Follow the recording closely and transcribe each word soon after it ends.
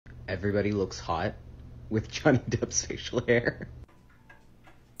everybody looks hot with Johnny Depp's facial hair.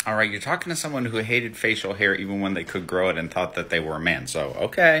 All right, you're talking to someone who hated facial hair even when they could grow it and thought that they were a man, so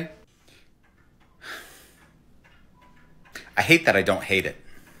okay. I hate that I don't hate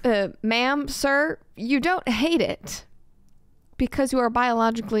it. Ma'am, sir, you don't hate it because you are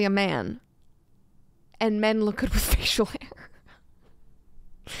biologically a man. And men look good with facial hair.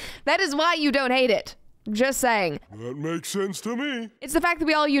 That is why you don't hate it. Just saying. That makes sense to me. It's the fact that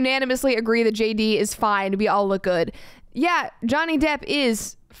we all unanimously agree that JD is fine. We all look good. Yeah, Johnny Depp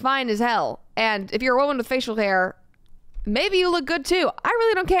is fine as hell. And if you're a woman with facial hair, maybe you look good too. I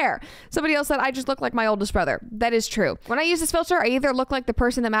really don't care. Somebody else said I just look like my oldest brother. That is true. When I use this filter, I either look like the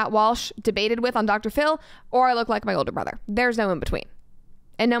person that Matt Walsh debated with on Dr. Phil, or I look like my older brother. There's no in between.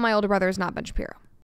 And no, my older brother is not Ben Shapiro.